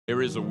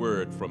There is a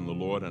word from the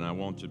Lord, and I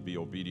want to be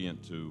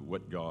obedient to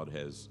what God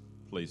has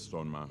placed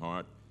on my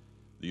heart.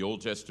 The Old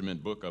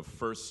Testament book of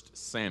 1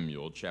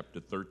 Samuel, chapter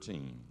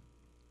 13.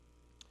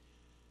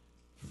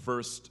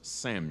 1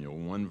 Samuel,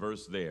 one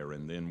verse there,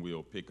 and then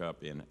we'll pick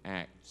up in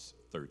Acts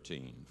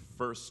 13.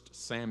 1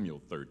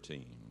 Samuel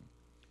 13,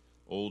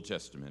 Old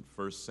Testament,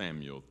 1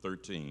 Samuel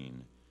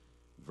 13,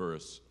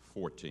 verse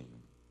 14.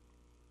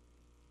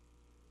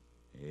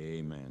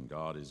 Amen.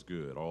 God is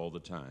good all the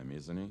time,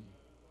 isn't he?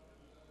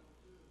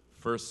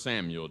 1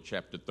 Samuel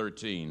chapter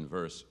 13,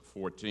 verse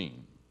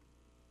 14.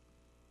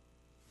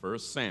 1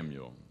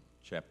 Samuel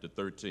chapter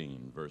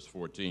 13, verse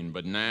 14.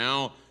 But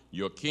now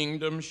your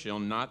kingdom shall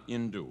not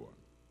endure.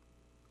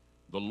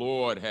 The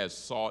Lord has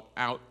sought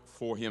out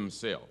for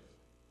himself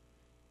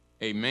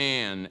a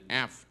man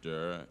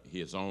after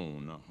his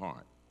own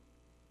heart.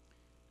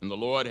 And the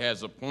Lord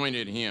has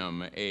appointed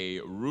him a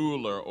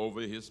ruler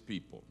over his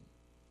people,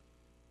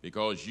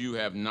 because you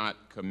have not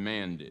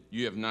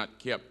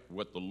kept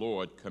what the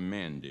Lord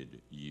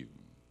commanded you.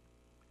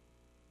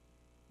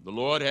 The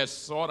Lord has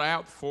sought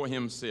out for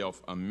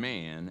himself a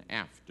man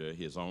after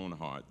his own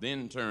heart.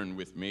 Then turn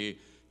with me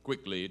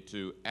quickly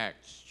to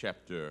Acts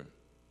chapter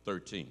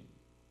 13.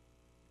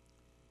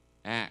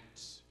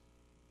 Acts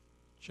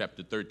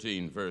chapter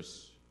 13,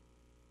 verse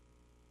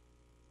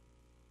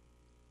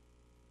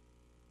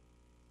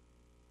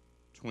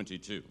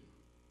 22.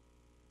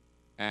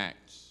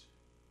 Acts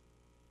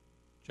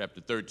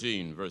chapter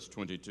 13, verse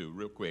 22,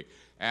 real quick.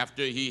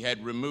 After he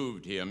had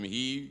removed him,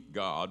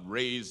 God,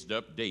 raised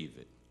up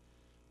David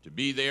to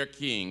be their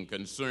king,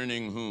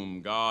 concerning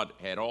whom God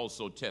had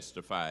also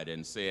testified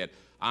and said,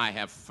 I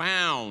have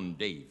found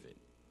David,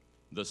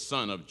 the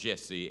son of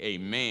Jesse, a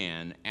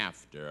man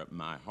after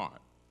my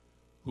heart,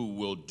 who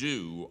will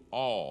do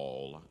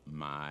all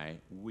my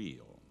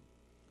will.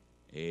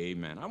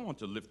 Amen. I want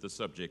to lift the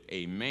subject,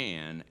 a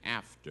man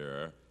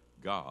after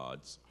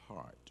God's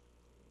heart.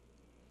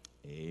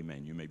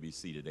 Amen. You may be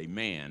seated. A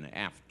man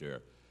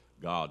after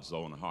God's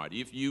own heart.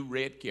 If you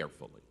read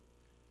carefully,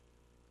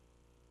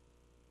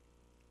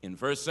 in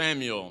 1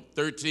 Samuel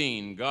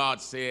 13,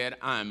 God said,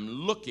 I'm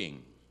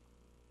looking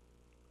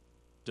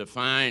to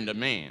find a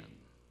man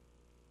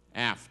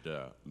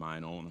after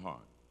mine own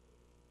heart.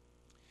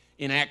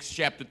 In Acts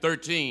chapter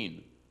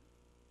 13,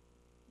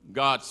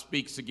 God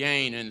speaks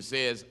again and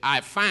says,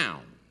 I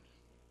found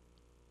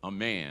a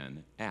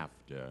man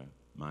after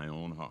my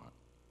own heart.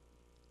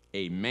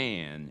 A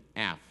man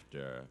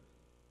after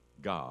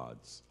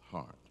God's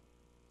heart.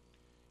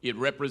 It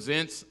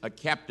represents a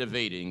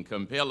captivating,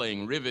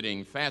 compelling,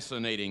 riveting,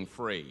 fascinating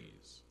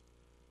phrase.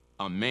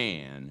 A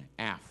man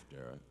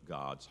after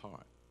God's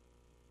heart.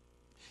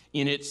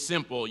 In its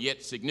simple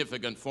yet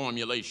significant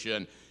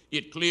formulation,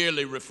 it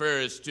clearly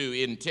refers to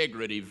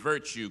integrity,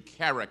 virtue,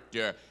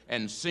 character,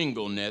 and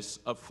singleness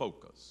of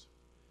focus.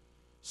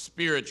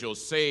 Spiritual,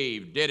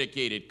 saved,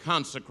 dedicated,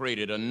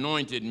 consecrated,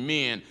 anointed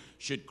men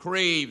should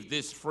crave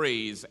this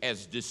phrase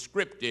as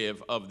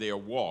descriptive of their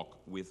walk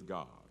with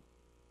God.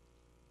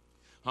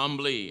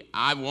 Humbly,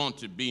 I want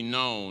to be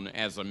known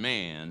as a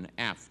man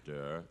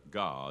after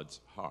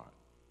God's heart.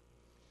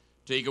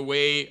 Take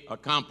away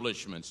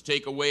accomplishments,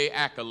 take away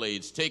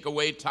accolades, take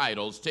away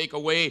titles, take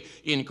away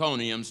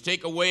encomiums,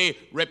 take away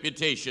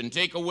reputation,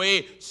 take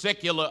away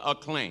secular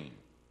acclaim.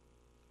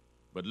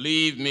 But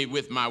leave me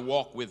with my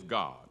walk with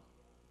God,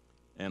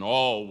 and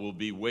all will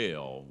be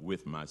well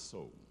with my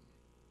soul.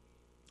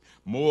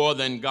 More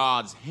than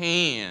God's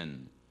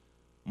hand,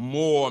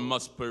 more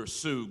must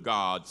pursue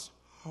God's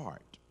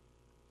heart.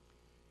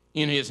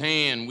 In his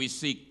hand, we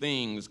seek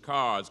things,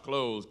 cars,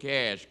 clothes,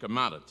 cash,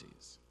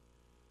 commodities.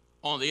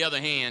 On the other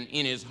hand,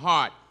 in his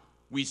heart,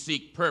 we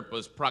seek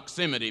purpose,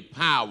 proximity,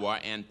 power,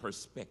 and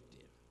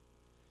perspective.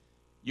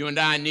 You and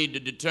I need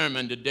to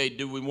determine today,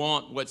 do we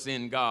want what's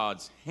in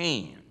God's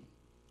hand,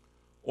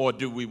 or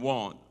do we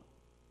want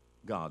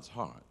God's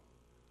heart?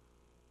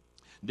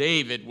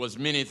 David was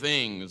many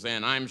things,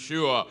 and I'm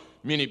sure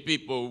many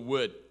people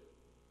would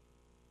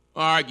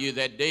argue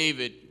that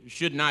David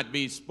should not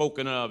be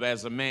spoken of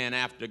as a man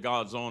after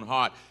God's own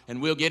heart,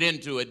 and we'll get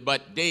into it,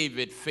 but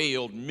David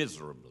failed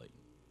miserably.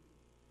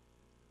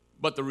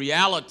 But the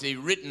reality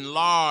written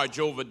large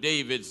over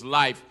David's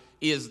life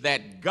is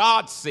that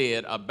God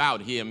said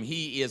about him,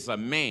 he is a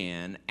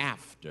man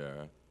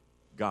after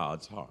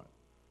God's heart.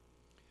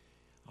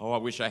 Oh, I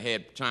wish I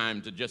had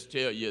time to just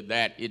tell you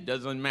that it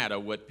doesn't matter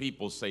what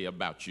people say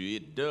about you.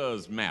 It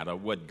does matter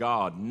what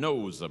God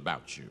knows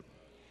about you.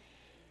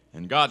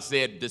 And God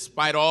said,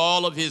 despite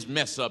all of his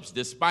mess-ups,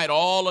 despite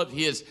all of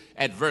his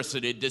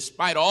adversity,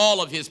 despite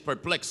all of his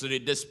perplexity,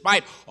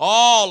 despite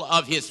all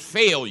of his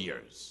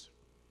failures,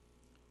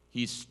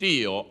 he's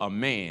still a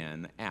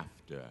man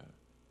after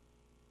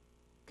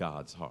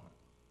God's heart.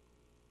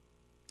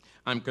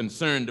 I'm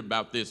concerned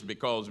about this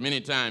because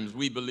many times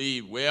we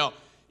believe, well,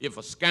 if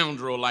a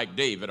scoundrel like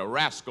David, a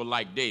rascal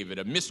like David,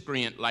 a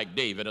miscreant like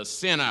David, a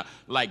sinner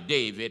like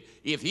David,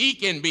 if he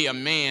can be a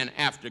man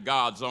after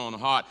God's own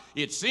heart,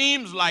 it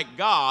seems like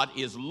God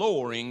is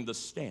lowering the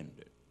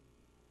standard.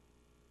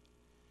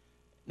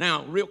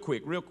 Now, real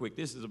quick,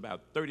 this is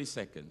about 30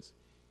 seconds.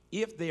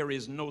 If there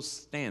is no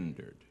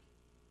standard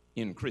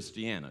in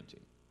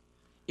Christianity,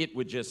 it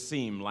would just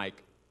seem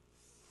like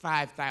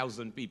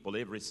 5,000 people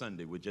every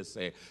Sunday would just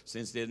say,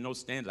 since there's no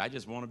standard, I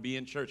just want to be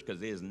in church because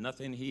there's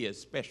nothing here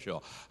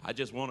special. I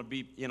just want to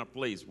be in a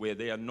place where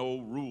there are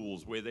no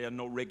rules, where there are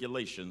no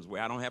regulations,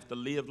 where I don't have to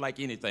live like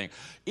anything.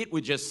 It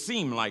would just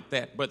seem like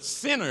that. But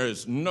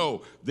sinners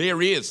know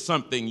there is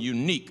something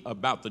unique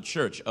about the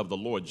church of the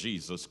Lord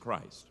Jesus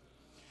Christ.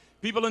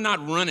 People are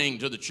not running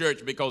to the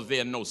church because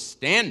there are no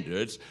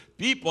standards.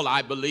 People,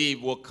 I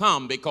believe, will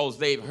come because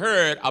they've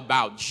heard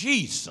about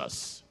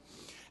Jesus.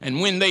 And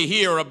when they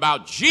hear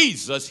about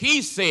Jesus,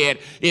 he said,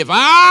 if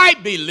I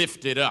be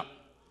lifted up,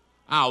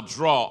 I'll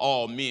draw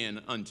all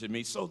men unto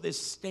me. So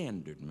this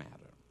standard matter,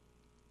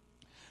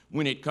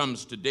 when it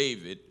comes to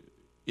David,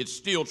 it's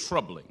still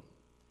troubling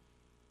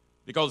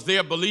because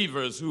there are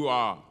believers who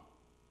are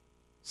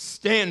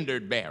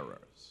standard bearers.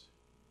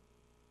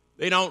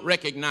 They don't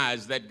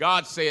recognize that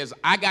God says,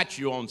 I got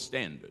you on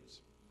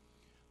standards.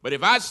 But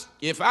if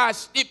I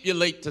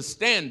stipulate to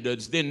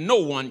standards, then no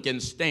one can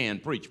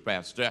stand, preach,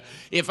 Pastor.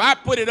 If I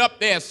put it up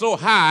there so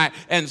high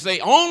and say,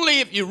 only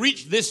if you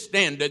reach this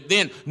standard,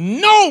 then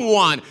no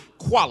one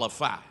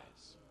qualifies.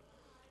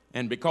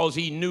 And because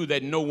he knew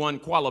that no one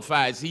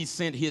qualifies, he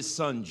sent his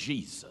son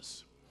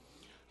Jesus.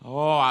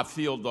 Oh, I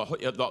feel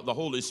the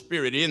Holy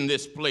Spirit in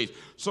this place.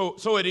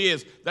 So it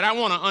is that I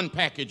want to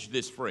unpackage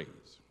this phrase.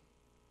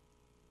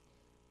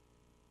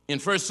 In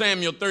 1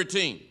 Samuel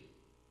 13,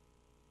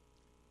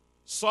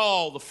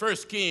 Saul, the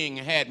first king,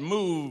 had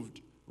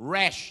moved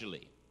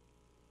rashly.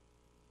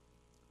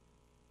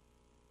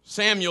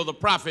 Samuel the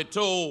prophet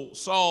told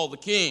Saul the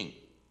king,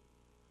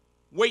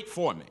 wait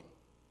for me,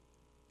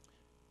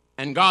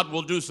 and God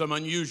will do some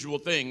unusual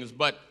things.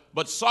 But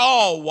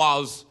Saul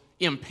was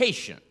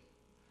impatient,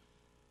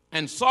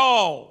 and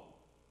Saul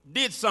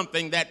did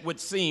something that would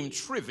seem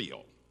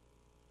trivial.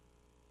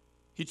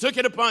 He took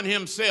it upon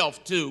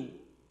himself to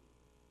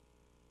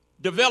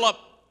develop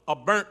a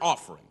burnt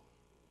offering.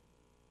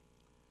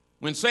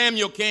 When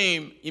Samuel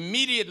came,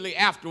 immediately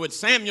afterwards,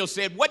 Samuel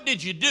said, what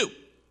did you do?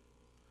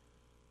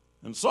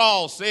 And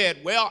Saul said,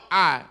 well,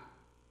 I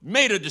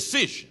made a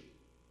decision.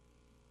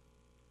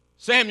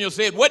 Samuel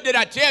said, what did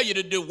I tell you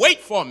to do? Wait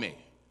for me.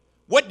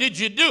 What did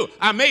you do?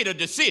 I made a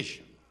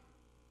decision.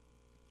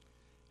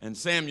 And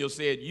Samuel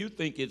said, you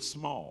think it's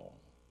small,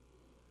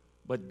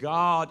 but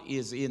God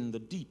is in the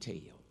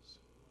details.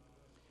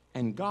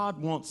 And God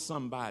wants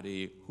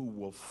somebody who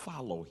will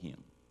follow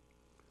him,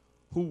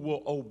 who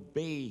will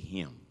obey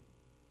him,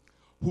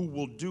 who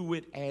will do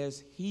it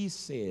as he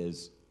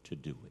says to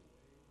do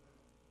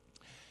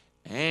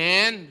it.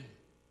 And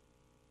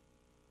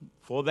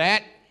for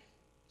that,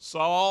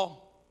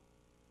 Saul,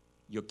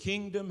 your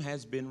kingdom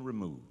has been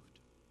removed.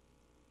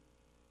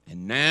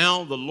 And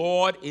now the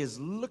Lord is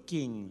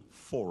looking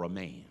for a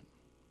man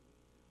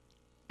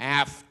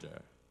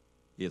after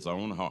his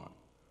own heart.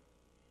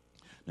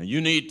 Now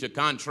you need to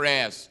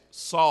contrast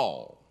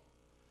Saul,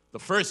 the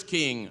first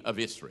king of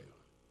Israel.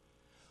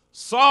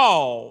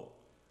 Saul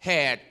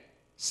had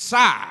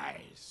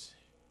size.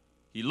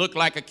 He looked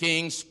like a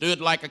king, stood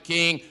like a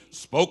king,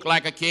 spoke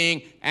like a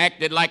king,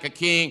 acted like a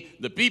king.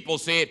 The people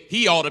said,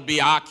 he ought to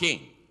be our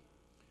king.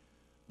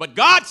 But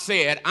God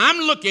said, I'm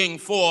looking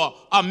for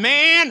a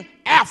man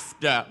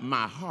after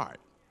my heart.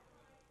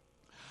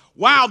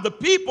 While the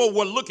people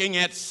were looking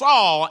at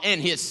Saul and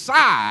his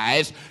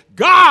size,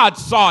 God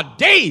saw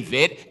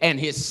David and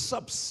his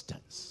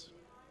substance.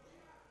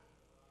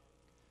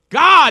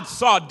 God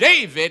saw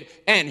David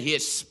and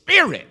his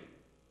spirit.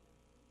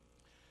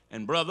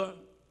 And brother,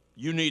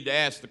 you need to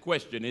ask the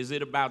question, is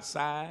it about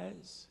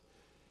size?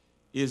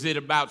 Is it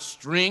about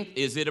strength?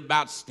 Is it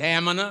about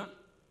stamina?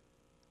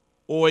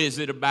 Or is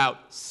it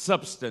about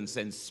substance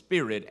and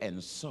spirit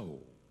and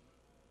soul?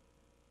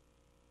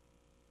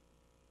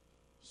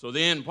 So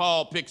then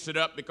Paul picks it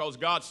up because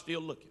God's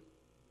still looking.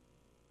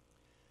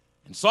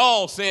 And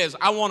Saul says,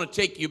 I want to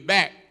take you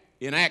back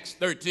in Acts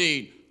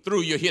 13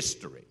 through your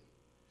history.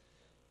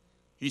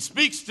 He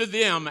speaks to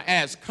them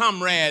as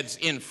comrades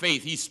in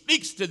faith. He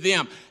speaks to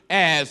them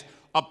as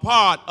a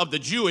part of the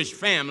Jewish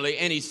family.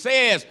 And he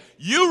says,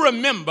 you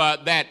remember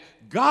that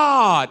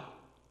God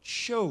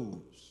chose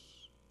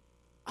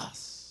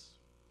us.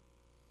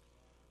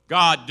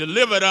 God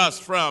delivered us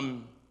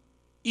from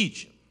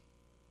Egypt.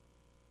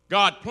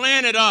 God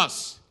planted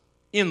us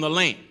in the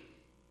land.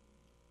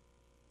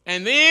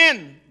 And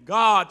then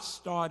God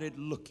started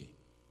looking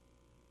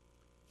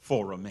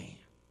for a man.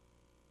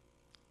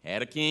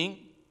 Had a king,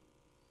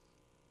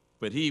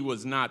 but he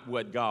was not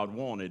what God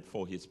wanted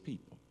for his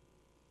people.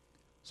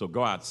 So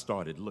God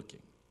started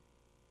looking.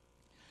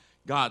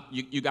 God,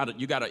 you got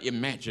to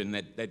imagine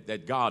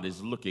that God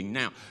is looking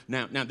now.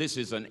 Now, this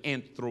is an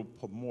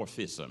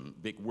anthropomorphism,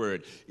 big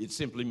word. It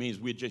simply means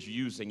we're just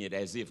using it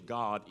as if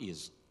God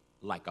is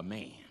like a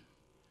man.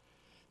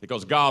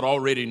 Because God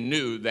already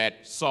knew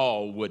that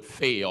Saul would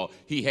fail.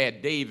 He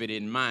had David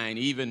in mind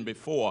even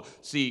before.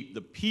 See,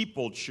 the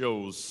people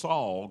chose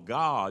Saul.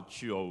 God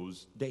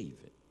chose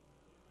David.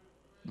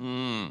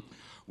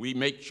 We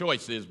make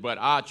choices, but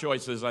our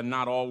choices are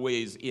not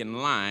always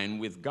in line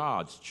with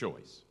God's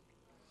choice.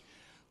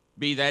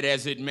 Be that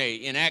as it may,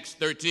 in Acts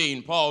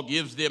 13, Paul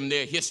gives them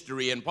their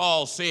history, and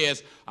Paul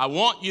says, I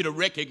want you to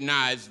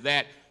recognize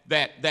that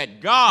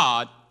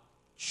God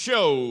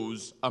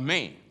chose a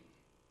man.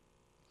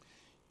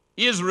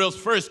 Israel's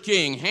first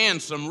king,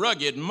 handsome,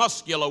 rugged,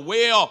 muscular,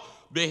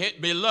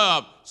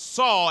 well-beloved,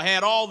 Saul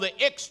had all the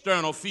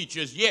external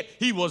features, yet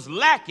he was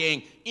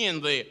lacking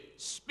in the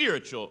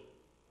spiritual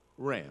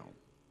realm.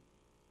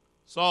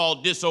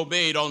 Saul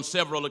disobeyed on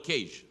several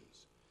occasions.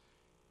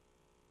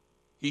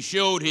 He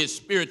showed his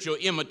spiritual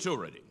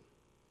immaturity.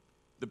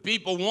 The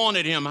people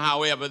wanted him,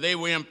 however. They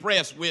were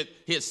impressed with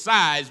his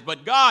size,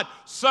 but God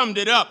summed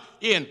it up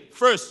in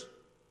 1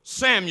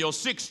 Samuel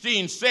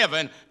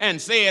 16:7 and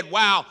said,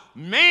 while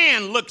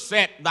man looks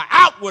at the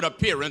outward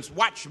appearance,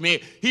 watch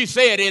me, he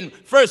said in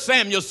 1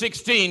 Samuel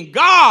 16,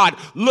 God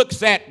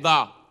looks at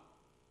the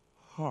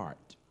heart.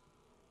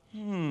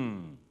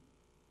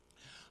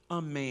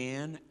 A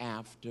man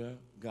after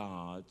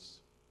God's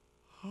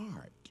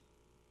heart.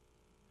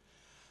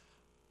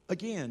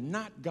 Again,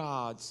 not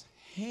God's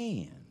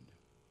hand,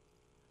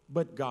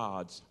 but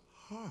God's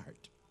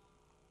heart.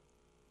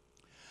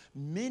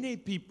 Many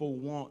people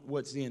want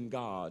what's in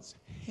God's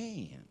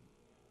hand,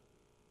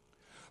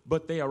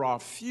 but there are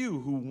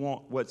few who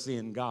want what's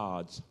in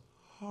God's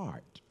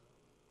heart.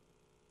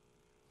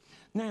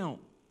 Now,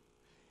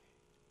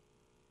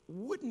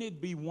 wouldn't it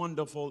be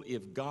wonderful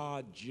if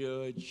God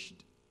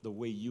judged the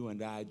way you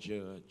and I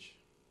judge?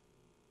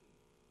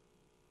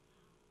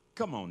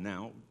 Come on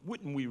now,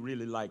 wouldn't we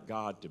really like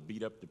God to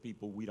beat up the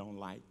people we don't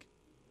like?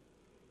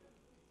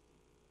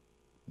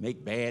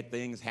 Make bad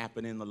things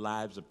happen in the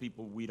lives of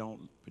people we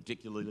don't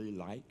particularly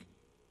like?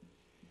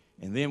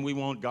 And then we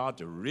want God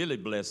to really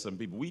bless some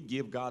people. We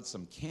give God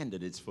some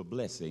candidates for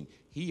blessing.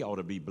 He ought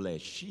to be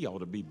blessed. She ought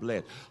to be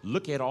blessed.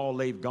 Look at all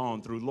they've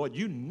gone through. Lord,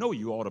 you know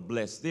you ought to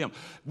bless them.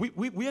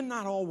 We're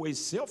not always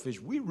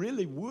selfish. We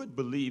really would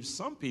believe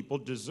some people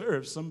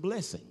deserve some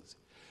blessings.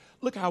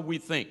 Look how we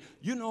think.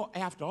 You know,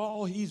 after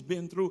all he's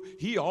been through,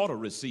 he ought to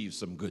receive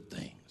some good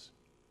things.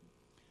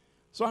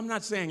 So I'm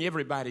not saying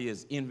everybody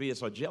is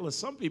envious or jealous.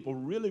 Some people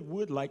really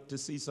would like to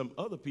see some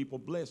other people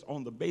blessed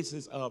on the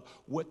basis of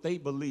what they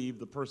believe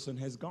the person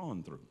has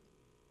gone through.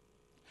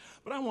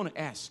 But I want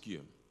to ask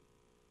you,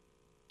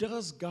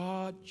 does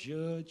God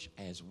judge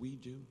as we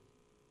do?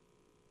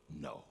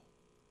 No.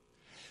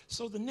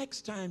 So the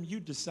next time you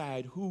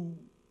decide who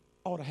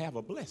ought to have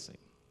a blessing,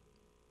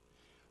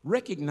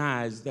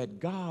 recognize that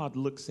God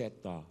looks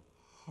at the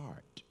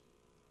heart.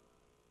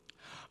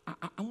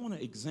 I want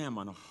to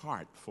examine a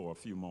heart for a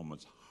few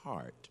moments.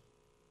 Heart.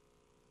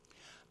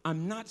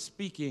 I'm not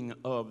speaking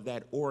of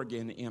that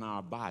organ in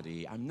our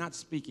body. I'm not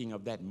speaking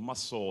of that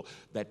muscle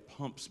that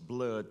pumps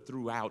blood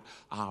throughout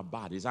our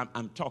bodies.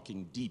 I'm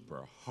talking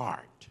deeper,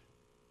 heart.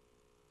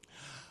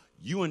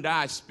 You and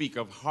I speak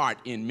of heart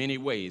in many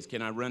ways.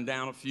 Can I run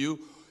down a few?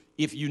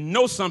 If you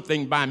know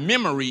something by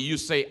memory, you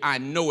say, I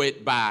know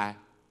it by.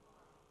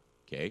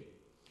 Okay.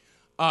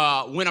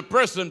 When a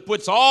person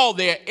puts all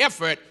their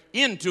effort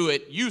into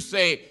it, you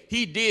say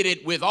he did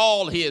it with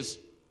all his.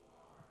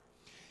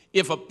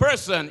 If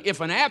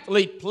an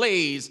athlete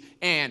plays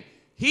and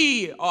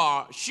he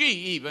or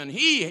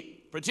he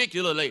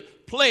particularly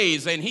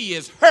plays and he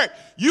is hurt,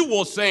 you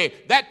will say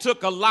that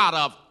took a lot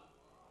of.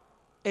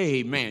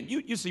 Amen.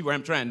 You see where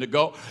I'm trying to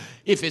go.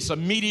 If it's a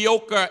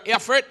mediocre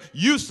effort,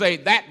 you say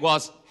that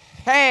was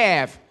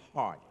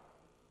half-hearted.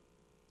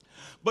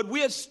 But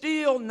we're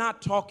still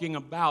not talking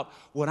about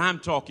what I'm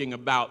talking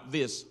about,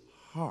 this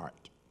heart.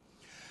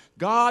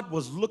 God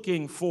was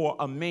looking for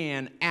a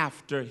man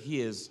after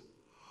his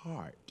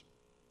heart.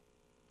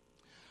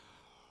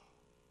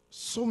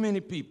 So many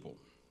people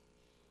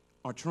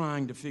are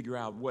trying to figure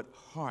out what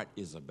heart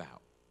is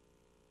about.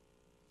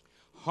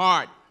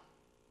 Heart,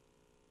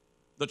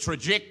 the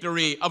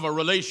trajectory of a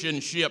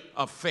relationship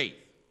of faith.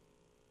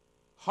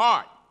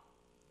 Heart,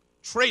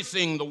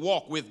 tracing the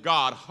walk with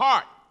God.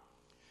 Heart,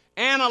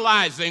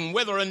 analyzing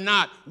whether or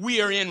not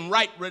we are in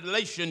right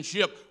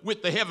relationship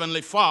with the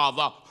Heavenly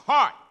Father.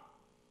 Heart.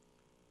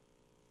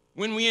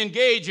 When we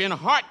engage in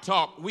heart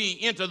talk, we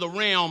enter the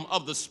realm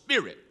of the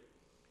Spirit.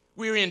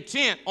 We're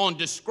intent on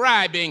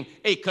describing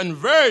a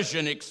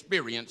conversion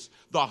experience.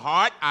 The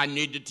heart, I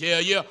need to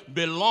tell you,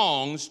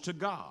 belongs to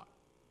God.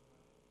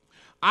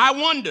 I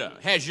wonder,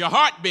 has your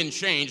heart been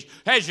changed?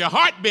 Has your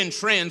heart been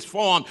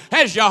transformed?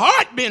 Has your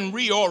heart been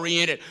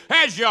reoriented?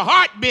 Has your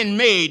heart been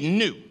made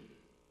new?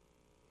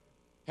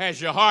 Has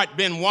your heart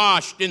been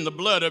washed in the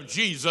blood of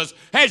Jesus?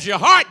 Has your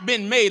heart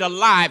been made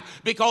alive?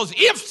 Because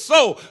if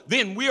so,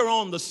 then we're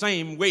on the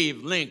same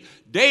wavelength.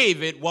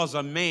 David was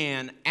a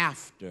man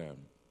after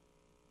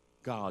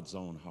God's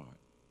own heart.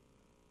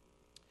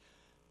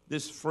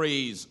 This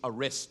phrase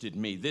arrested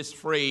me. This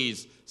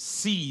phrase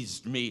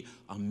seized me.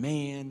 A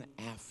man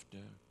after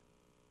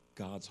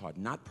God's heart.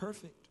 Not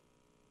perfect.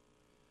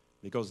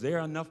 Because there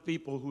are enough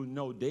people who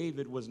know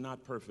David was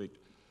not perfect.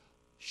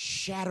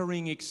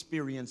 Shattering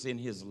experience in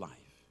his life.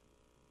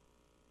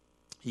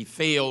 He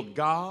failed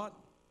God.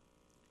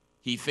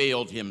 He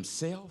failed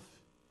himself.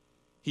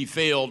 He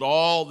failed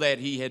all that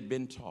he had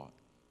been taught.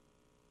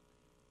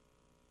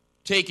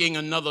 Taking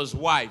another's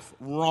wife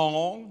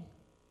wrong.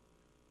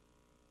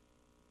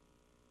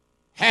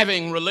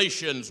 Having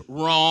relations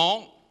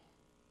wrong.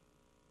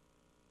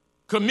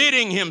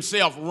 Committing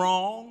himself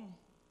wrong.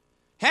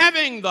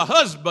 Having the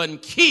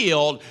husband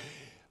killed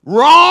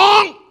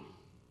wrong.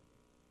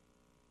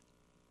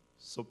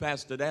 So,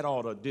 Pastor, that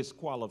ought to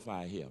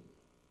disqualify him.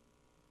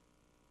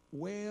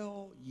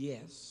 Well,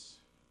 yes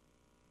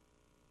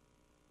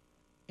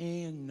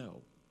and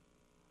no.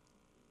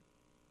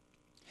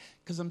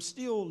 Because I'm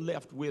still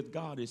left with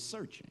God is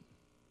searching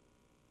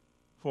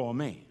for a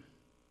man.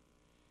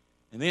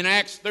 And then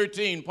Acts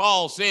 13,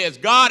 Paul says,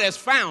 God has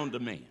found a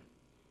man.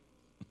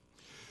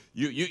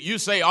 You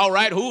say, all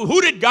right,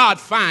 who did God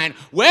find?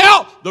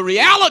 Well, the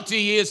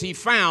reality is he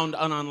found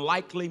an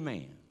unlikely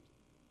man.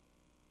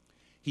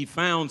 He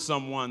found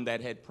someone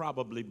that had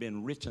probably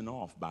been written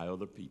off by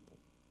other people.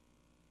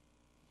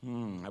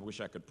 I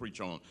wish I could preach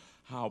on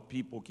how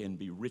people can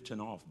be written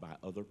off by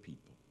other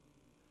people.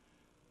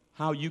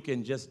 How you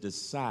can just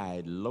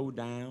decide low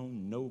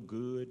down, no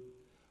good,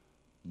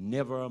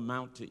 never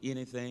amount to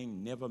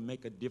anything, never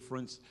make a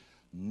difference,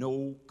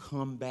 no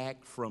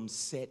comeback from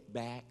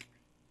setback,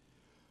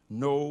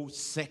 no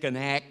second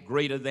act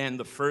greater than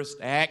the first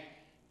act,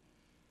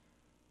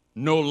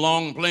 no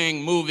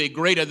long-playing movie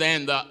greater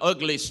than the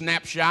ugly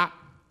snapshot.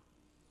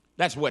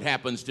 That's what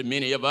happens to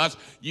many of us.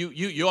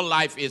 Your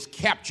life is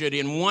captured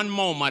in one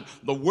moment,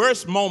 the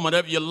worst moment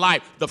of your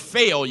life, the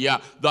failure,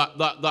 the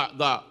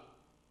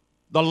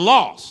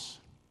loss,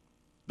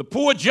 the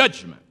poor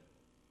judgment.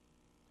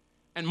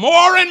 And more,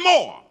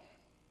 I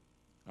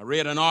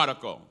read an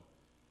article.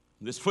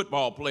 This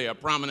football player,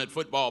 prominent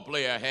football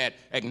player, had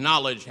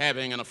acknowledged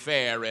having an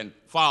affair and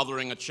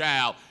fathering a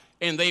child.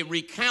 And they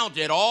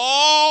recounted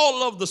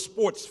all of the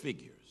sports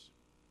figures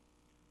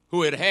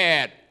who had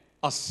had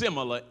a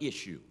similar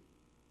issue.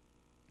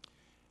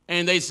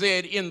 And they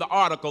said in the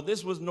article,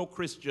 this was no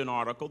Christian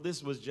article,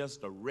 this was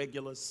just a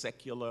regular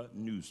secular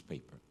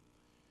newspaper.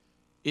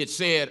 It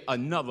said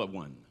another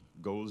one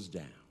goes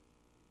down.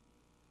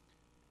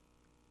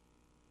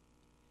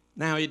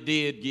 Now, it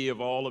did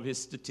give all of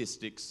his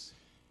statistics.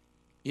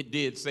 It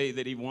did say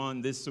that he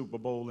won this Super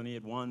Bowl and he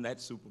had won that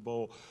Super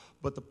Bowl.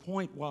 But the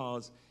point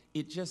was,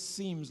 it just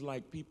seems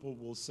like people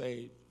will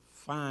say,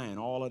 fine,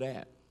 all of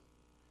that.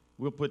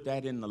 We'll put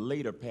that in the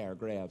later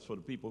paragraphs for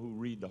the people who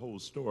read the whole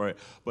story.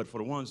 But for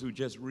the ones who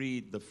just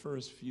read the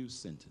first few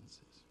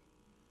sentences,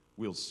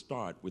 we'll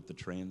start with the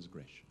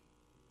transgression.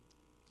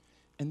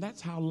 And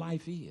that's how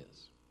life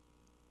is.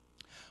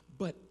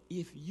 But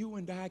if you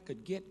and I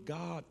could get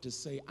God to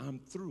say, I'm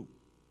through,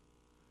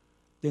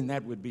 then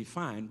that would be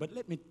fine. But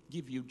let me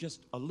give you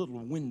just a little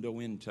window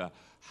into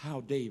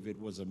how David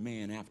was a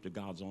man after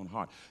God's own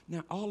heart.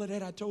 Now, all of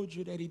that I told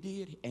you that he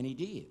did, and he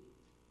did.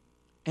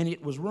 And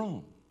it was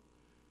wrong.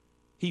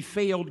 He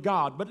failed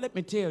God. But let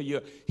me tell you,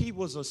 he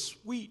was a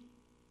sweet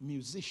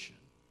musician.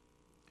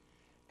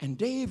 And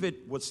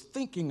David was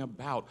thinking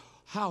about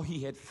how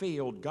he had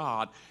failed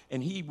God,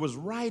 and he was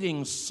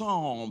writing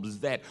psalms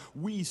that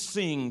we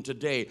sing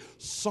today,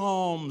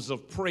 psalms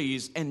of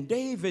praise. And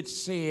David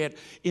said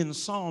in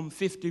Psalm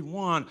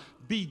 51,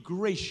 be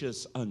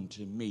gracious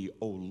unto me,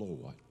 O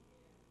Lord,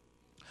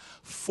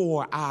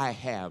 for I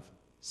have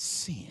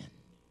sinned.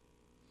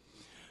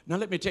 Now,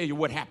 let me tell you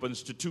what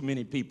happens to too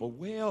many people.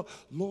 Well,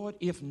 Lord,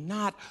 if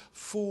not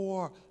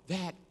for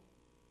that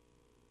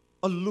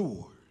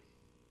allure,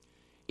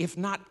 if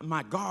not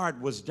my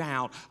guard was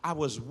down, I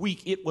was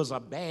weak, it was a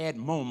bad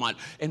moment.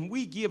 And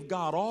we give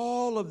God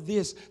all of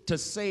this to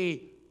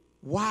say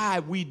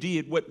why we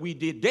did what we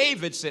did.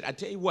 David said, I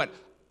tell you what,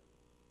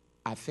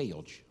 I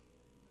failed you.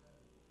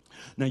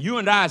 Now, you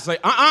and I say,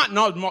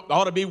 no, it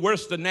ought to be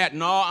worse than that.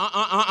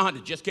 No,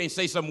 just can't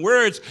say some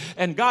words.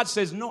 And God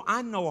says, no,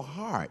 I know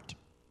heart.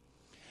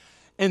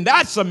 And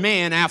that's a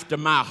man after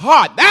my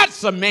heart.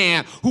 That's a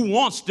man who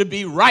wants to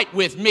be right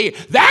with me.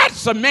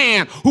 That's a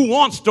man who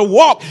wants to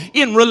walk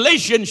in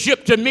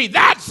relationship to me.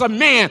 That's a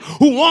man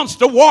who wants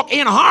to walk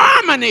in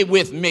harmony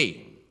with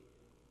me.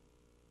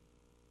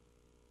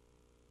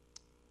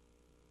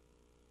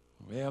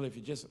 Well, if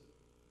you just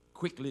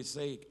quickly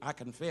say, I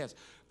confess,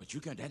 but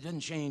that doesn't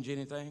change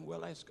anything. Well,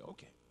 let's go.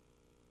 Okay.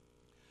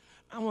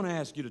 I want to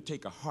ask you to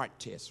take a heart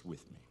test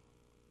with me.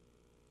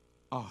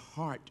 A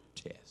heart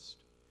test.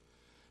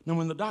 Now,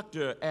 when the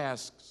doctor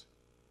asks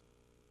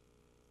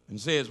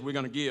and says we're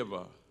going to give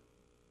a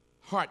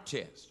heart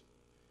test,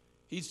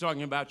 he's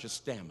talking about your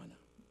stamina.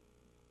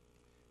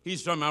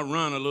 He's talking about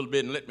run a little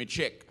bit and let me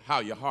check how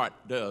your heart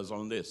does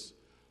on this.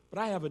 But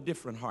I have a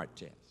different heart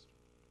test.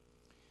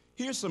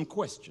 Here's some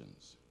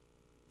questions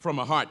from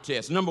a heart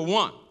test. Number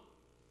one,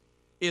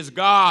 is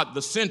God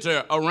the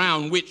center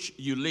around which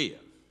you live?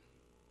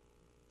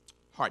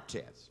 Heart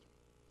test.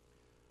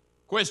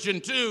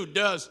 Question two,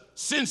 does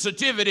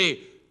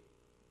sensitivity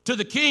to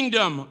the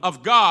kingdom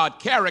of God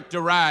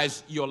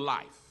characterize your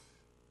life?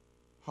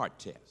 Heart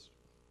test.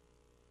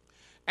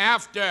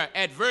 After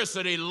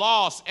adversity,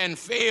 loss, and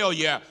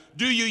failure,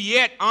 do you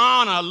yet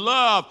honor,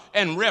 love,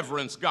 and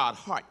reverence God?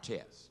 Heart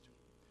test.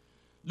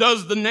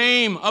 Does the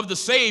name of the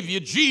Savior,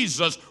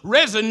 Jesus,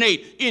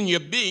 resonate in your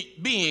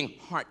being?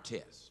 Heart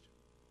test.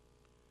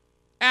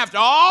 After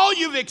all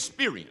you've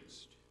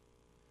experienced,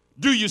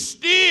 do you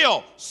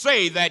still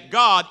say that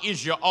God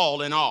is your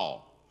all in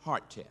all?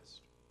 Heart test.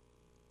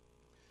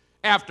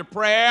 After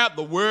prayer,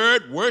 the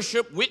word,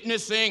 worship,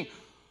 witnessing,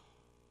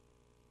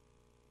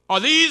 are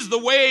these the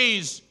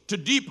ways to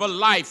deeper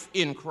life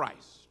in Christ?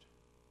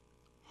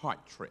 Heart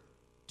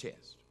test.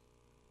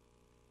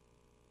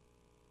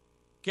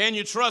 Can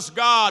you trust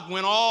God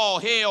when all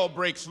hell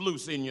breaks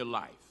loose in your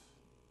life?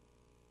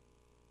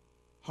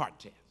 Heart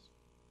test.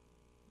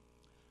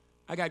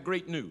 I got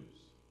great news.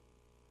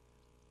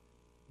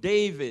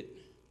 David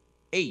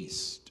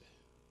aced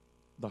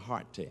the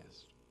heart test.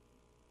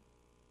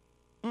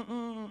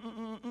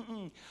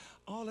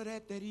 All of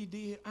that he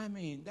did,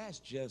 that's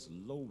just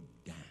low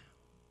down.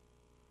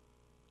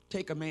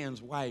 Take a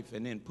man's wife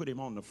and then put him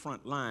on the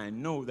front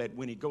line. Know that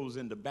when he goes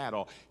into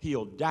battle,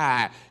 he'll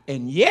die.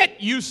 And yet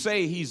you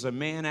say he's a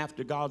man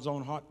after God's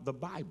own heart. The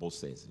Bible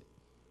says it.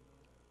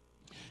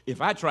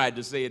 If I tried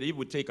to say it, it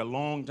would take a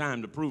long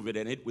time to prove it,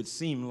 and it would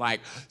seem like,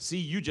 see,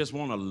 you just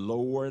want to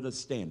lower the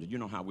standard. You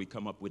know how we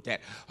come up with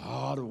that.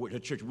 Oh, the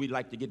church, we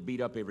like to get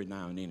beat up every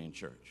now and then in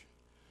church.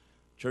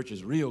 Church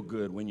is real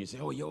good when you say,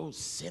 oh, you're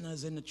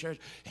sinners in the church,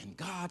 and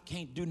God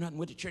can't do nothing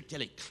with the church till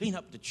he clean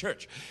up the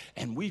church.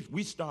 And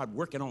we start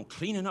working on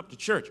cleaning up the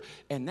church,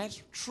 and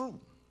that's true.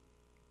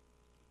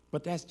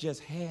 But that's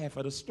just half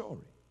of the story.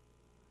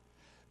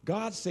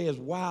 God says,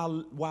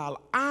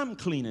 while I'm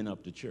cleaning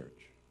up the church,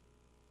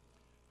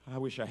 I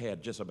wish I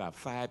had just about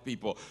 5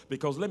 people,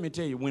 because let me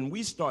tell you, when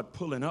we start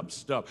pulling up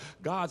stuff,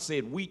 God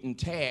said wheat and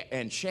tare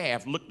and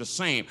chaff look the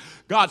same.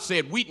 God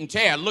said wheat and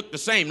tare look the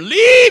same.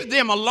 Leave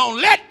them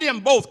alone. Let them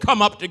both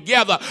come up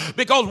together,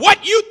 because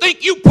what you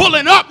think you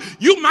pulling up,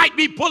 you might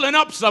be pulling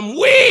up some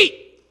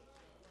wheat.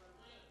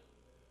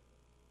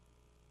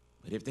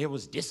 But if there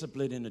was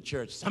discipline in the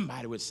church,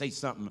 somebody would say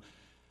something.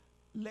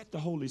 Let the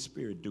Holy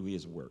Spirit do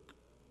his work.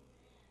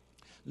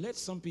 Let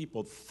some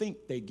people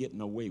think they're getting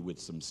away with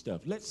some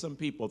stuff. Let some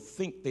people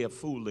think they're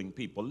fooling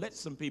people. Let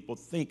some people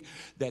think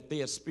that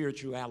their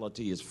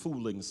spirituality is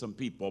fooling some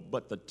people.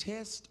 But the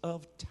test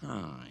of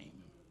time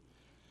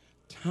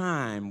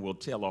will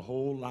tell a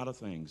whole lot of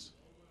things.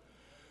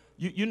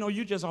 You know,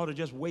 you just ought to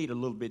just wait a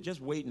little bit. Just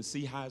wait and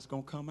see how it's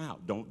going to come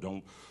out.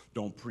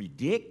 Don't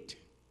predict.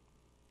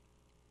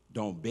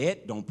 Don't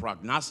bet. Don't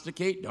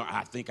prognosticate.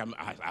 I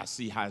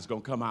see how it's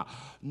going to come out.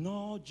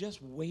 No,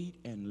 just wait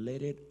and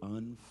let it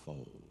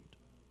unfold.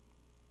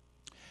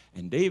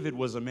 And David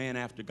was a man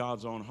after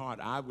God's own heart,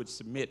 I would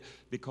submit,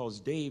 because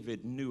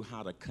David knew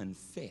how to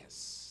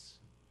confess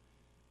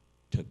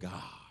to God.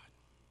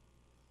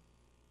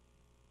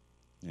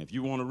 And if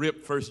you want to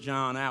rip 1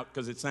 John out,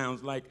 because it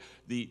sounds like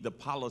the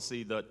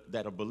policy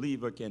that a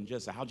believer can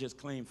just, I'll just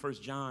claim 1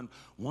 John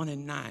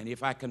 1:9.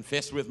 If I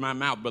confess with my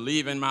mouth,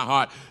 believe in my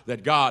heart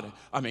that God,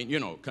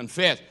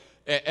 confess,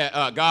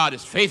 God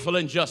is faithful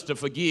and just to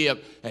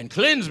forgive and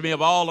cleanse me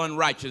of all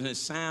unrighteousness.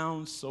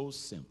 Sounds so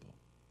simple.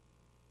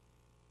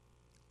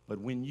 But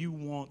when you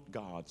want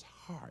God's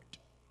heart,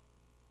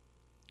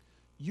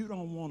 you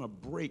don't want to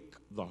break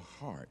the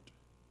heart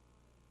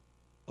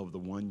of the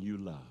one you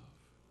love.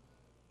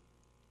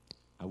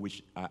 I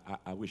wish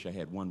I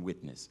had one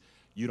witness.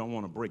 You don't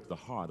want to break the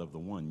heart of the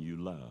one you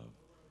love.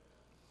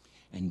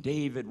 And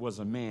David was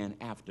a man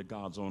after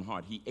God's own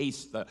heart. He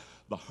aced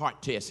the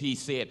heart test. He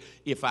said,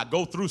 if I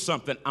go through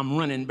something, I'm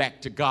running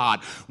back to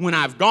God. When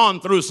I've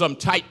gone through some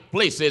tight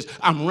places,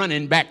 I'm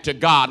running back to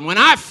God. When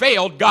I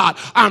failed God,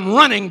 I'm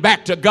running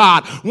back to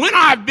God. When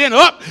I've been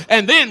up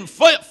and then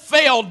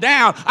fell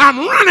down,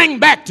 I'm running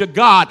back to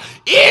God.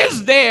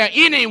 Is there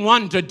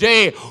anyone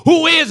today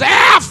who is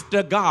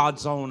after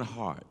God's own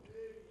heart?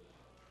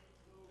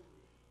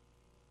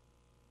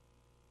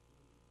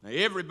 Now,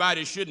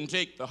 everybody shouldn't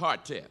take the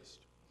heart test,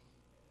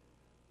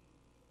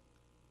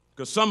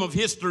 because some of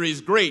history's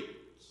greats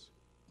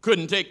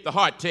couldn't take the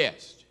heart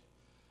test.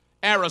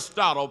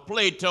 Aristotle,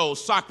 Plato,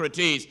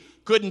 Socrates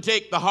couldn't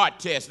take the heart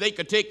test. They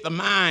could take the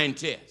mind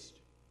test,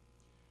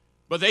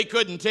 but they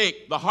couldn't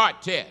take the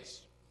heart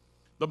test.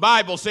 The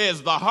Bible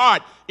says the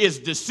heart is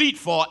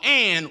deceitful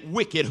and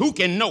wicked. Who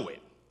can know it?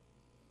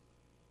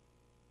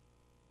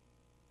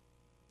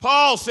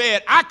 Paul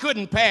said, I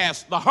couldn't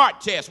pass the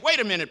heart test.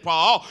 Wait a minute,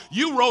 Paul.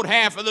 You wrote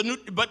half of the New,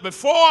 but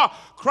before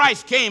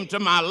Christ came to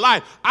my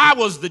life, I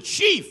was the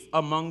chief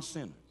among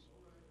sinners.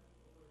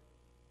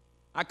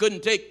 I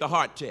couldn't take the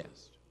heart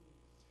test.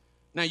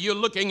 Now you're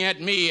looking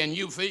at me and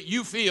you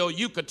feel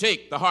you could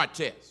take the heart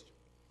test.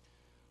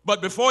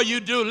 But before you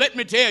do, let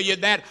me tell you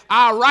that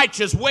our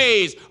righteous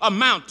ways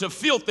amount to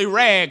filthy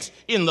rags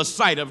in the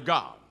sight of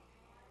God.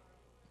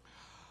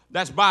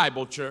 That's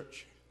Bible,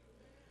 church.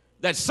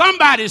 That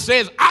somebody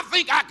says, I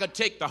think I could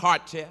take the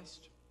heart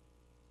test.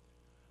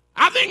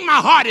 I think my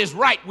heart is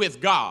right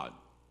with God.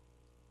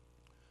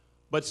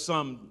 But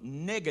some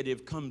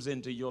negative comes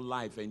into your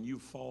life and you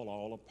fall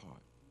all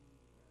apart.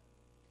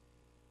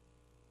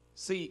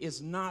 See, it's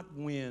not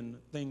when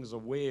things are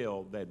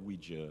well that we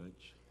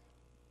judge.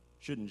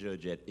 Shouldn't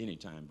judge at any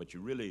time, but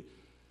you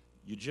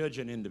judge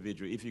an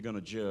individual if you're going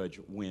to judge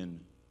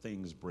when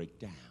things break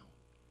down,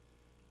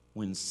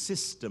 when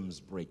systems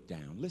break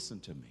down. Listen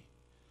to me.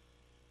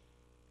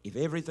 If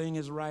everything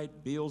is right,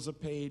 bills are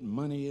paid,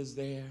 money is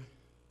there,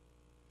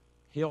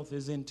 health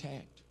is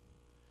intact,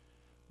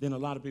 then a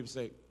lot of people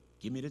say,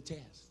 give me the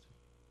test.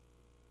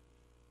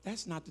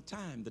 That's not the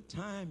time. The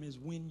time is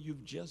when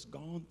you've just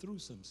gone through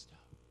some stuff.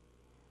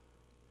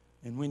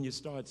 And when you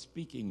start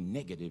speaking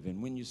negative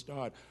and when you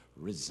start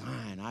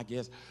resign, I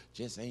guess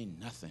just ain't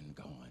nothing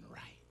going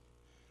right.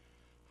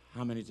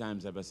 How many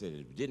times have I said,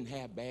 if we didn't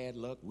have bad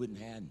luck, wouldn't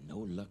have no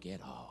luck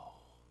at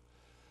all.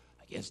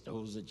 I guess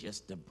those are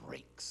just the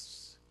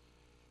breaks.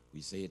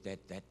 We say it,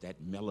 that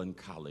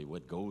melancholy,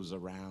 what goes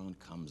around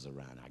comes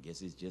around. I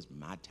guess it's just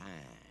my time.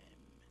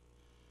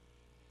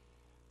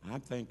 I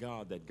thank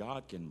God that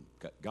God can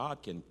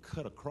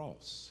cut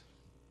across.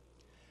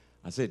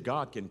 I said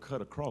God can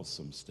cut across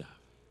some stuff.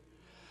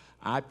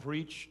 I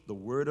preach the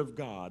word of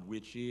God,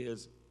 which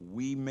is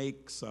we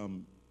make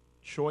some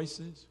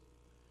choices,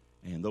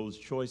 and those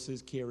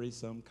choices carry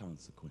some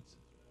consequences.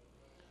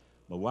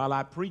 But while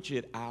I preach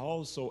it, I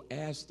also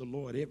ask the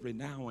Lord every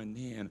now and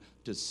then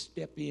to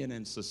step in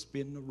and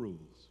suspend the rules.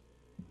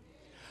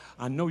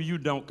 I know you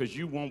don't, because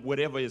you want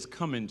whatever is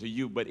coming to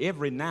you, but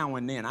every now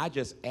and then I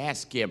just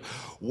ask him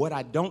what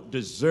I don't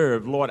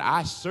deserve. Lord,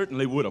 I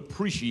certainly would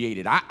appreciate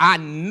it. I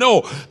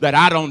know that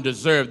I don't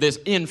deserve this.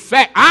 In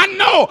fact, I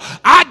know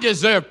I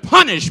deserve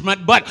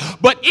punishment, but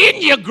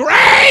in your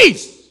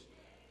grace.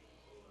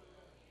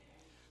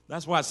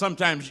 That's why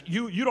sometimes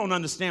you don't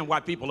understand why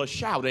people are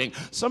shouting.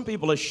 Some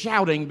people are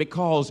shouting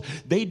because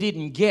they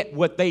didn't get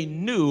what they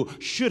knew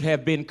should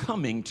have been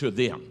coming to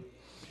them.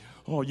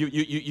 Oh,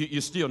 you're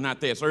still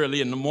not there. It's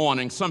early in the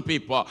morning. Some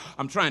people,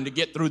 I'm trying to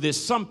get through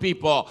this. Some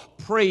people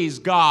praise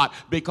God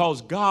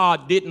because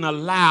God didn't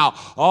allow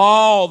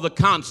all the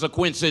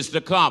consequences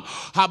to come.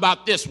 How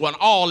about this one?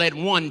 All at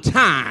one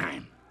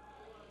time.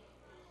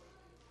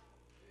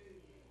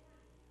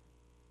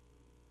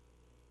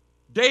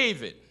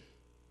 David.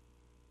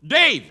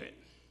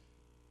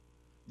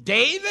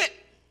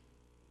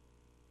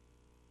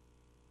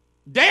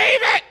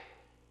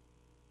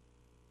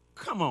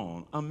 Come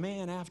on, a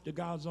man after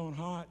God's own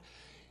heart.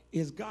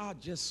 Is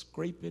God just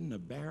scraping the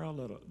barrel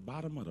at the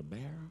bottom of the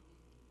barrel?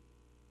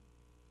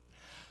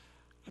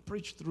 I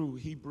preached through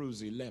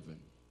Hebrews 11,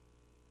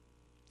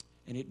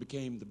 and it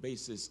became the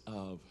basis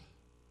of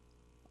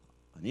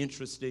an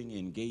interesting,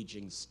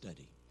 engaging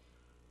study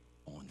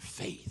on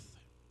faith.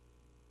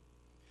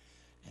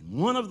 And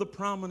one of the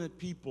prominent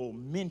people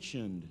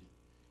mentioned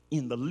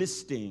in the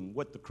listing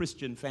what the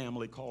Christian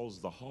family calls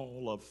the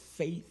Hall of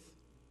Faith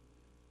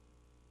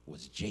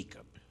was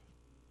Jacob.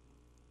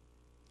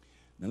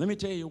 Now let me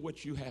tell you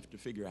what you have to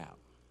figure out.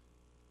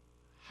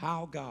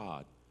 How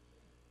God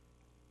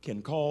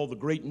can call the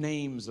great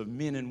names of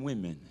men and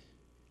women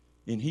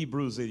in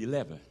Hebrews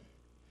 11.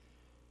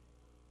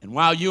 And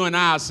while you and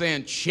I are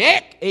saying,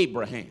 check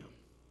Abraham,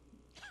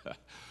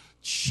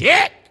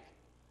 check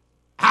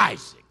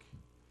Isaac,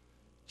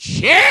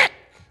 check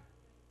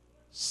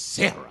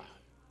Sarah,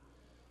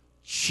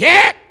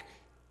 check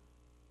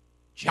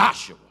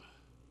Joshua,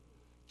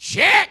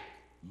 check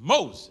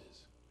Moses,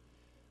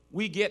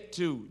 we get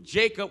to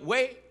Jacob.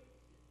 Wait.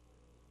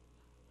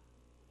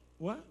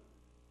 What?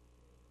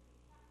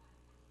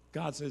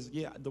 God says,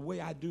 yeah, the way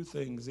I do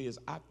things is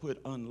I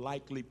put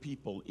unlikely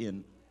people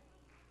in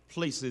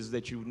places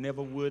that you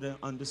never would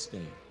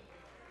understand.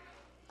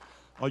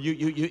 Or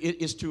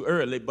it's too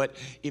early, but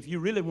if you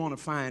really want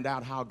to find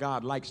out how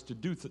God likes to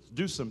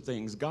do some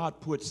things,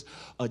 God puts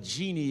a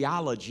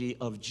genealogy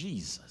of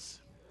Jesus,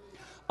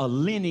 a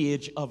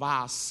lineage of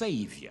our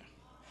Savior,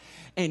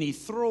 and he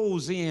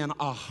throws in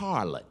a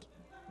harlot.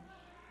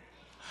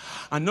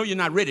 I know you're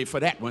not ready for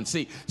that one.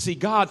 See,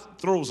 God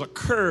throws a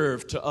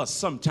curve to us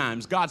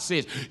sometimes. God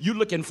says, you're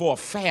looking for a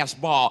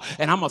fastball,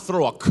 and I'm going to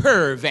throw a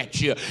curve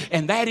at you.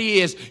 And that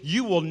is,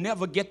 you will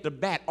never get the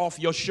bat off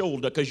your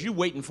shoulder because you're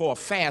waiting for a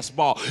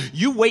fastball.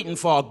 You're waiting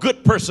for a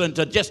good person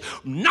to just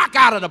knock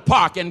out of the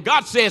park. And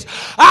God says,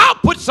 I'll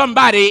put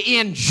somebody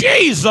in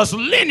Jesus'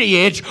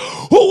 lineage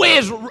who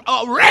is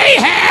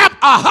Rahab,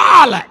 a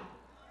harlot.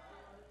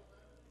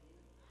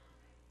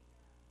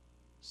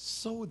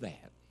 So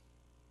that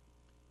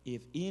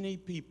if any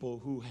people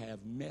who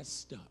have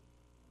messed up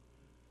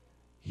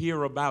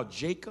hear about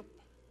Jacob,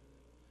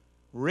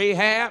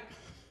 Rahab,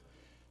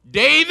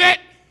 David,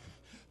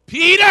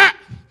 Peter,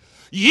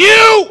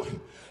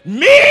 you,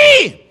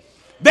 me,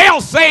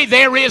 they'll say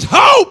there is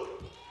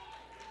hope.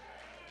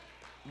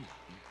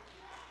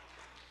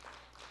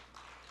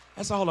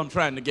 That's all I'm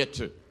trying to get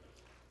to.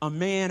 A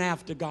man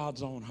after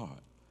God's own heart.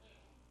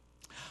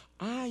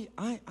 I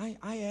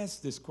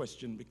ask this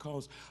question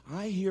because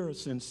I hear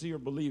sincere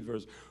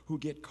believers who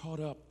get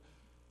caught up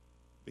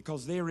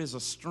because there is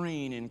a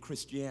strain in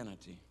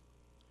Christianity,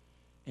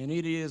 and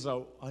it is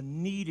a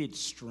needed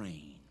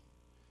strain.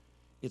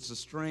 It's a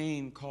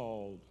strain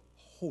called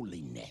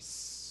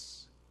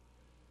holiness.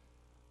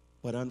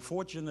 But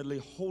unfortunately,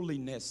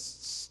 holiness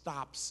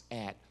stops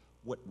at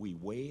what we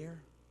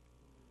wear,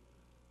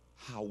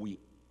 how we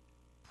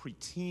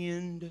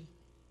pretend.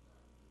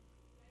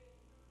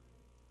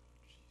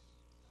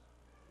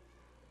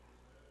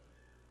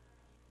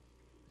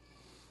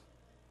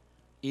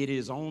 It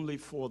is only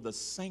for the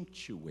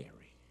sanctuary.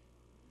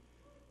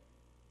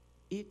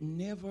 It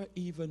never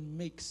even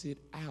makes it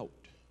out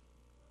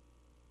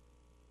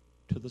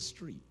to the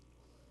street.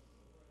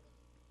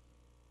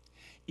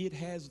 It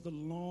has the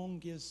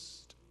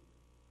longest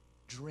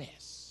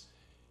dress.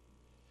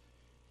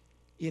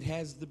 It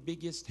has the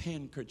biggest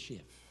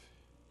handkerchief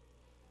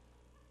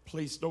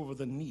placed over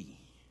the knee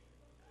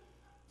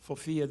for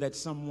fear that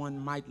someone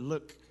might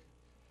look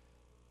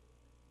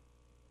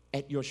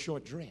at your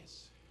short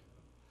dress.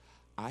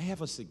 I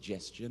have a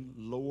suggestion: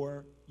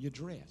 lower your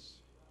dress.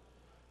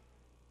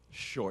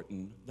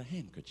 Shorten the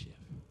handkerchief.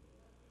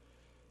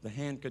 The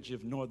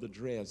handkerchief nor the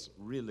dress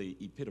really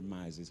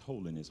epitomizes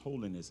holiness.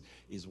 Holiness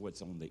is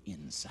what's on the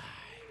inside.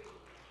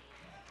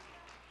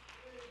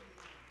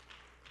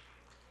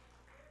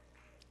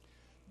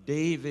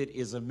 David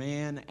is a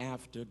man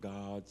after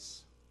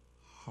God's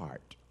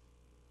heart.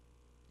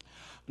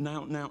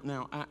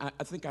 Now,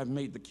 I think I've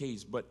made the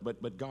case,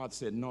 but God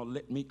said, no,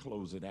 let me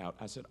close it out.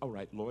 I said, all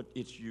right, Lord,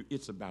 it's you,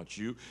 it's about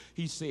you.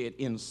 He said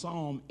in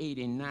Psalm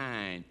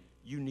 89,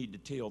 you need to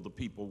tell the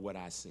people what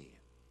I said.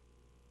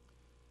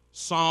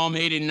 Psalm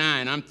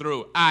 89, I'm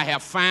through. I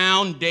have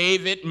found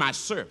David, my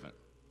servant.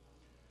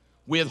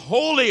 With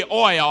holy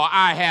oil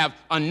I have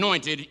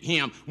anointed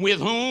him, with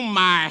whom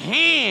my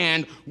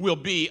hand will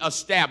be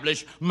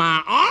established.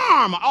 My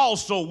arm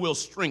also will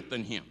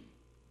strengthen him.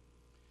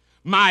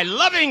 My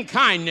loving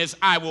kindness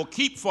I will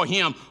keep for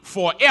him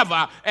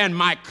forever, and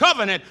my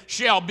covenant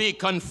shall be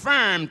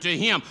confirmed to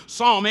him.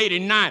 Psalm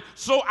 89,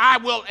 so I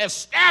will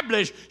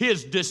establish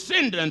his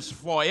descendants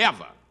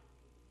forever,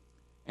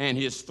 and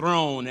his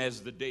throne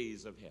as the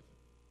days of heaven.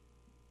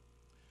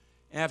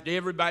 After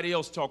everybody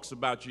else talks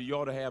about you, you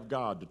ought to have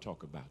God to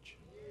talk about you.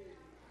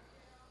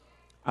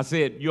 I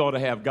said you ought to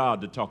have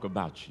God to talk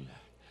about you.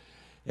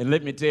 And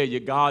let me tell you,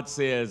 God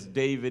says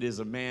David is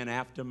a man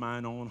after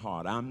mine own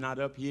heart. I'm not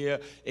up here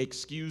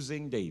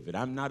excusing David.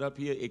 I'm not up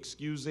here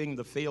excusing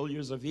the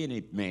failures of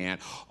any man.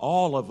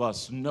 All of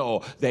us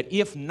know that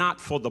if not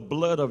for the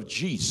blood of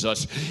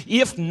Jesus,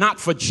 if not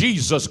for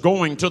Jesus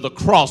going to the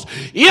cross,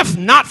 if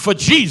not for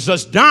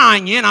Jesus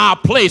dying in our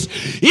place,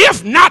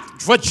 if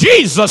not for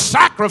Jesus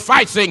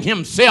sacrificing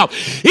himself,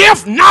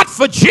 if not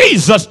for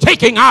Jesus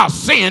taking our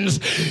sins,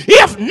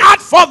 if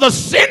not for the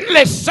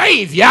sinless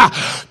Savior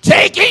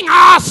taking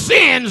our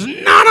sins,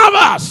 none of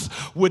us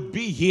would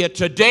be here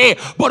today.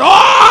 But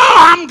oh,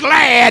 I'm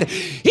glad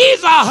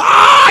he's a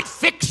heart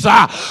fixer.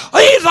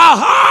 He's a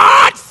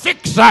heart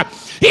fixer.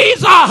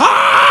 He's a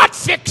heart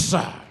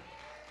fixer.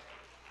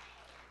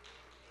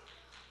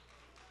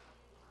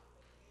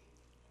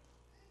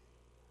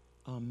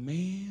 A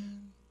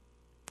man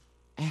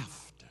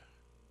after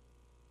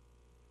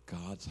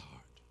God's heart.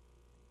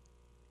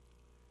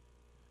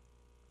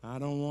 I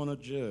don't want to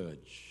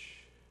judge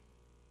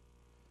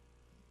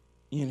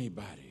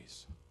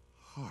anybody's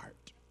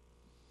heart,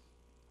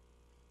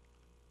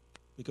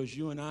 because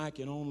you and I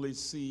can only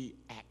see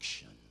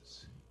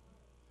actions.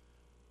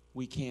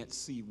 We can't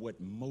see what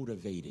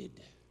motivated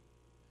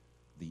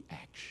the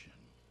action.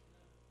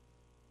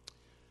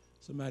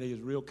 Somebody is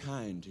real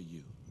kind to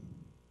you.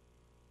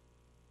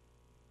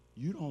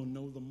 You don't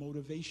know the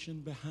motivation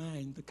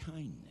behind the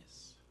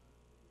kindness.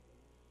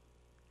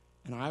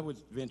 And I would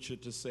venture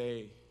to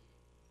say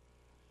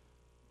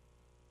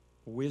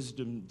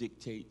wisdom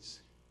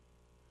dictates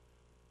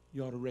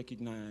you ought to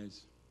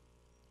recognize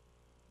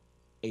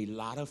a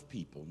lot of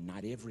people,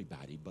 not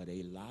everybody, but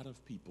a lot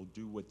of people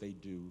do what they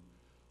do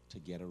to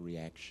get a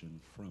reaction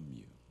from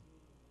you.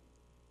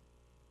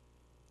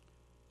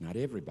 Not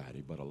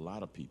everybody, but a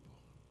lot of people.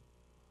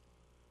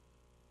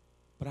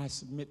 But I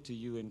submit to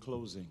you in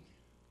closing,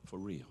 for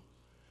real,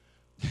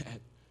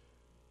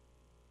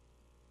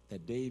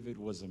 that David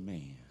was a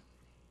man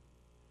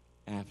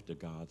after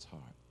God's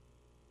heart.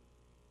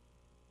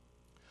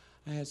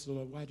 I asked the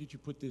Lord, why did you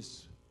put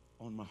this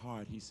on my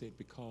heart? He said,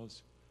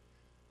 because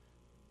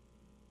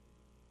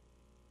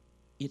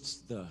it's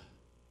the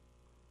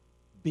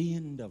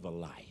bend of a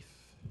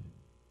life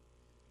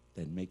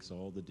that makes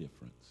all the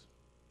difference.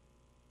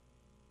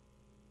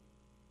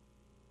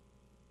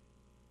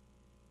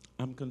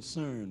 I'm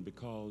concerned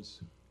because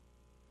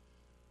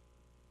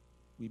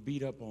we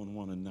beat up on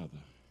one another,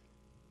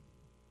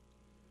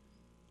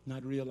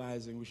 not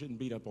realizing we shouldn't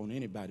beat up on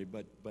anybody,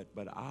 but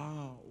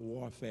our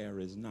warfare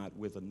is not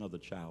with another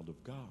child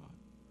of God.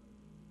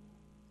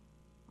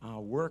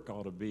 Our work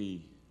ought to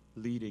be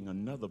leading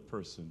another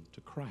person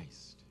to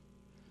Christ.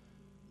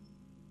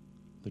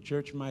 The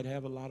church might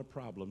have a lot of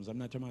problems. I'm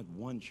not talking about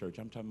one church.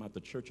 I'm talking about the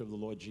church of the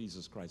Lord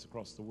Jesus Christ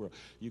across the world.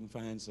 You can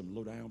find some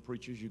low-down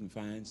preachers. You can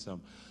find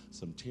some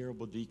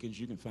terrible deacons.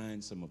 You can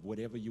find some of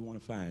whatever you want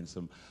to find,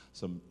 some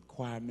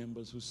choir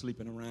members who's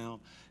sleeping around.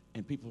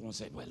 And people want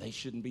to say, well, they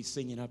shouldn't be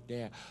singing up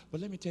there.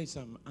 But let me tell you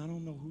something. I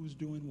don't know who's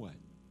doing what.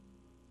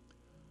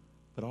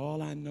 But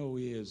all I know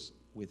is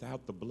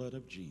without the blood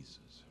of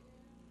Jesus,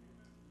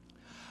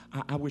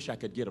 I wish I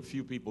could get a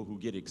few people who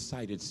get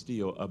excited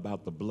still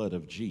about the blood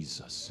of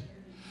Jesus.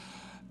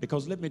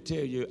 Because let me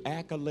tell you,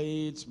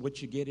 accolades,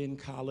 what you get in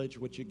college,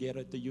 what you get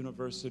at the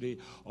university,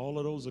 all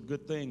of those are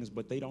good things,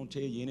 but they don't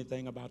tell you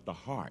anything about the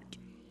heart.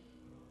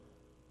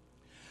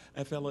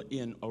 A fella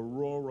in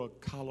Aurora,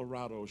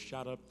 Colorado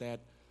shot up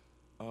that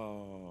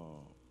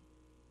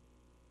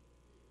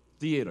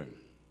theater,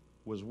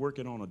 was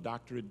working on a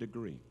doctorate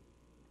degree.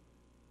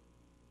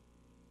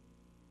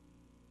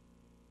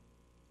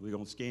 We're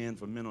going to scan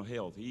for mental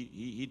health.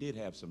 He did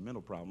have some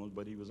mental problems,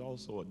 but he was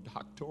also a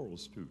doctoral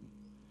student.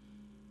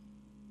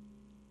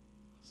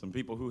 Some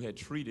people who had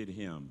treated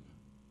him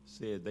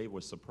said they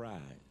were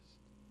surprised,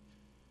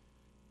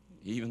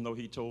 even though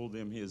he told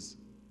them his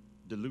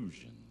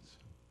delusions.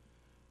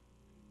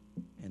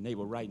 And they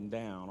were writing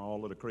down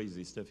all of the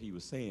crazy stuff he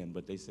was saying,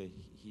 but they said,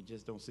 he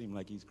just don't seem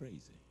like he's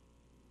crazy.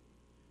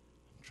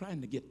 I'm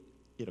trying to get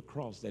it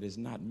across that it's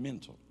not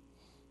mental.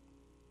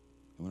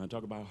 And when I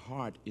talk about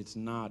heart, it's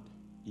not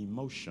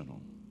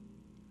emotional.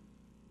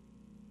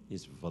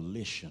 It's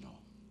volitional.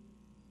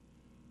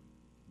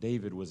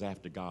 David was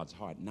after God's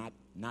heart,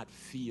 not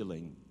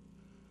feeling.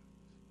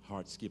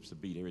 Heart skips a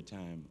beat every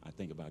time I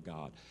think about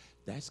God.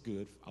 That's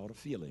good. I ought to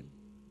feel him.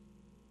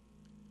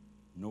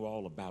 Know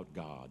all about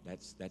God.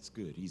 That's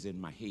good. He's in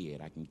my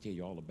head. I can tell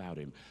you all about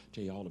him,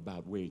 tell you all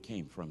about where he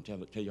came from, tell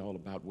you all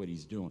about what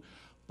he's doing.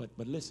 But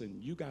listen,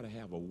 you got to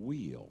have a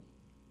will.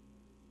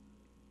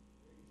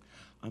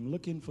 I'm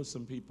looking for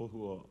some people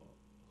who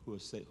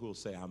will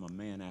say, I'm a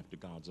man after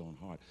God's own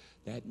heart.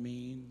 That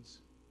means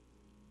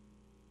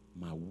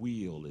my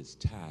will is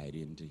tied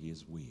into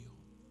his will.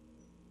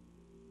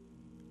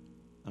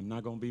 I'm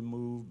not going to be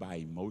moved by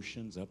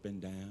emotions up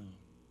and down.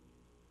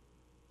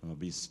 I'm going to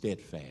be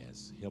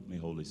steadfast. Help me,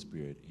 Holy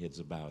Spirit. Heads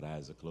are bowed,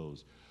 eyes are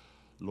closed.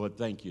 Lord,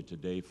 thank you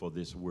today for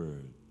this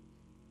word.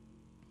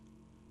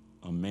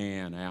 A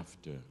man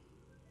after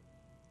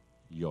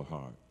your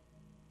heart.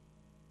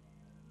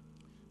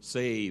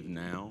 Save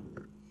now.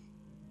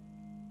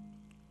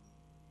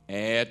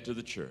 Add to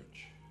the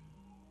church.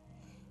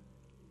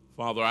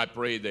 Father, I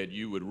pray that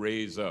you would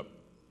raise up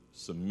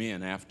some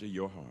men after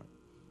your heart.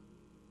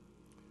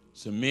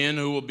 Some men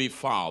who will be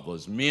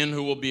fathers, men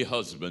who will be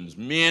husbands,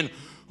 men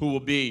who will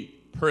be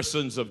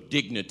persons of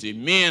dignity,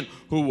 men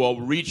who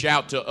will reach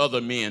out to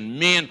other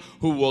men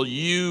who will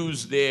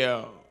use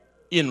their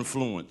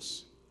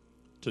influence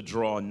to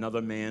draw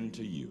another man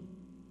to you.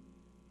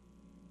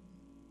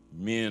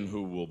 Men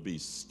who will be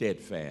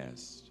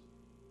steadfast,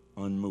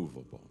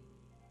 unmovable,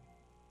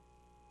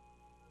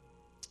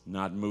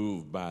 not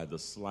moved by the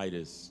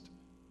slightest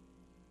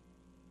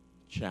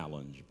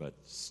challenge, but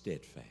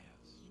steadfast.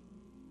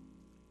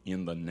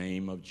 In the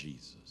name of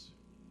Jesus.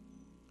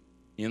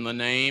 In the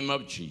name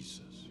of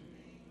Jesus.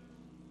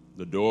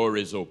 The door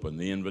is open.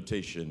 The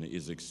invitation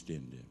is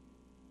extended.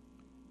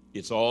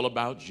 It's all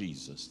about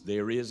Jesus.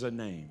 There is a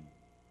name.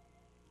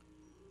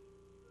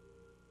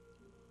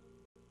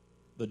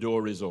 The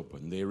door is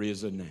open. There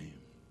is a name.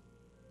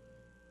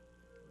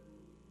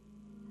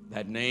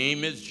 That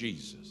name is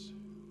Jesus.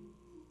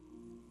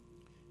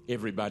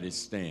 Everybody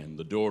stand.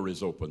 The door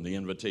is open. The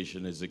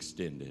invitation is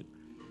extended.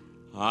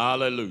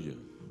 Hallelujah.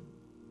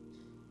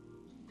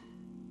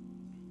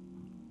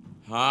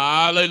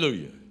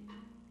 Hallelujah.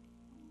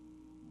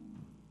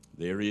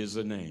 There is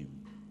a name.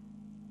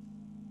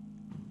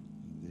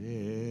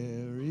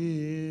 There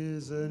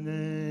is a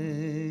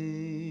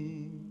name.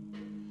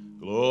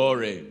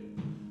 Glory.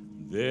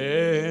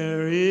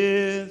 There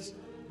is.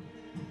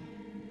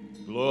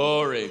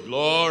 Glory,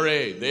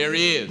 glory. There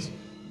is.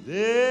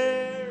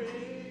 There is.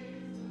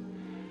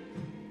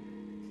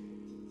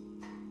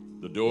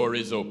 The door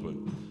is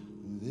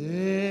open.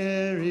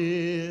 There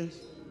is.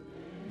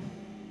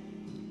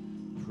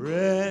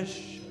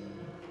 Precious.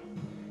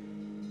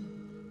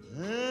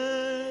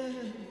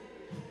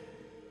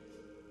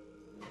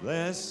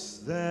 Bless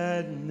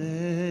that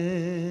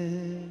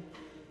name.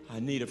 I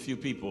need a few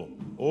people.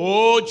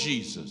 Oh,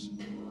 Jesus.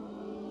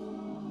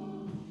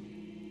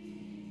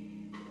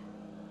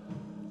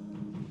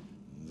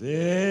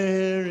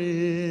 There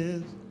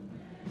is.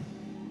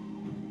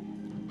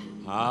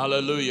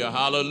 Hallelujah,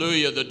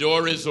 hallelujah. The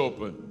door is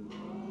open.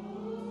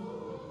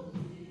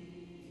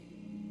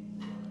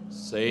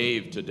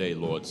 Save today,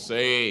 Lord.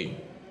 Save.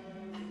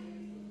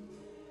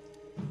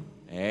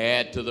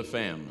 Add to the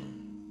family.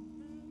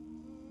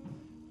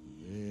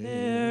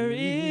 There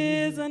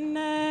is a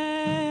name.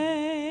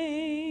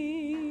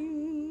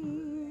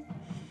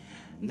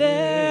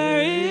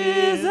 There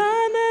is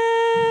a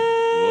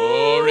name.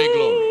 Glory,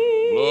 glory.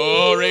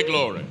 Glory,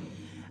 glory.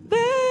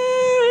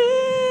 There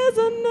is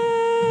a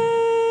name.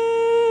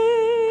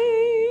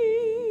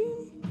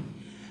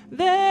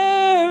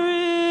 There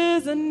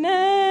is a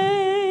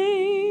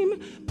name.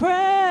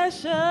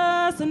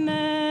 Precious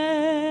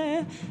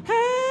name.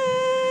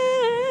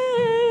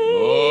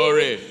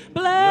 Glory.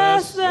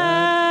 Bless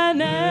thy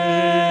name.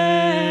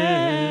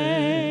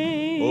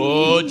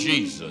 Oh,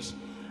 Jesus.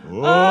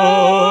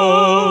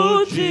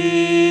 Oh,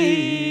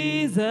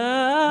 Jesus.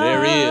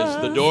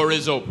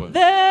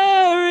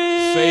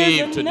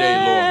 Save today,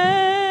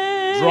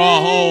 Lord.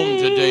 Draw home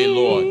today,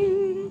 Lord.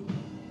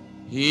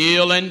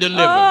 Heal and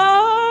deliver.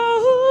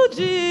 Oh,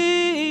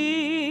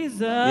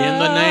 Jesus. In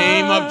the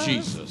name of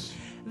Jesus.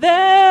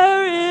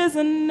 There is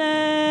a name.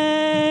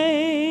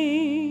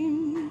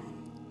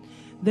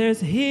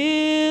 There's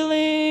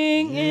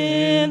healing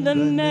in the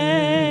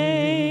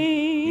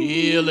name.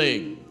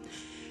 Healing.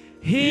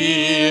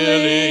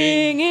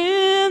 Healing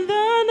in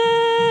the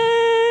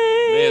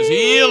name. There's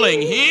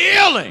healing.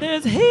 Healing.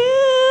 There's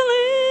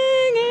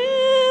healing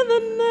in the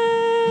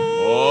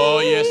name. Oh,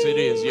 yes, it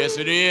is. Yes,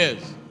 it is.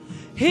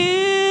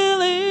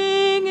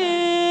 Healing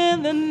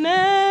in the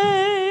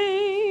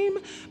name,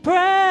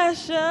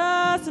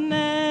 precious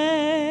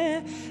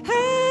name.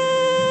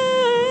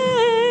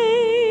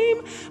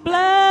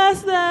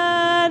 Bless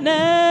the name.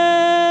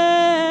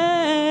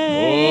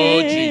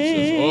 Oh,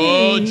 Jesus.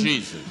 Oh,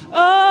 Jesus.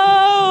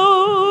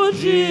 Oh,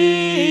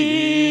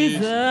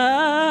 Jesus.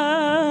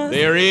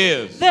 There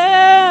is.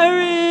 There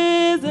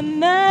is a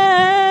name.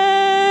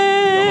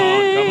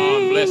 Come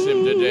on, bless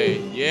him today.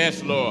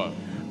 Yes, Lord.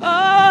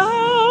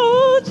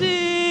 Oh,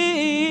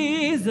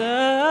 Jesus.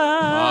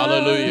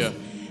 Hallelujah.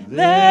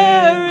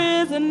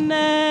 There is a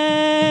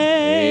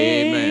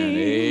name. Amen.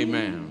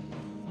 Amen.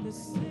 The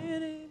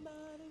city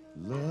body.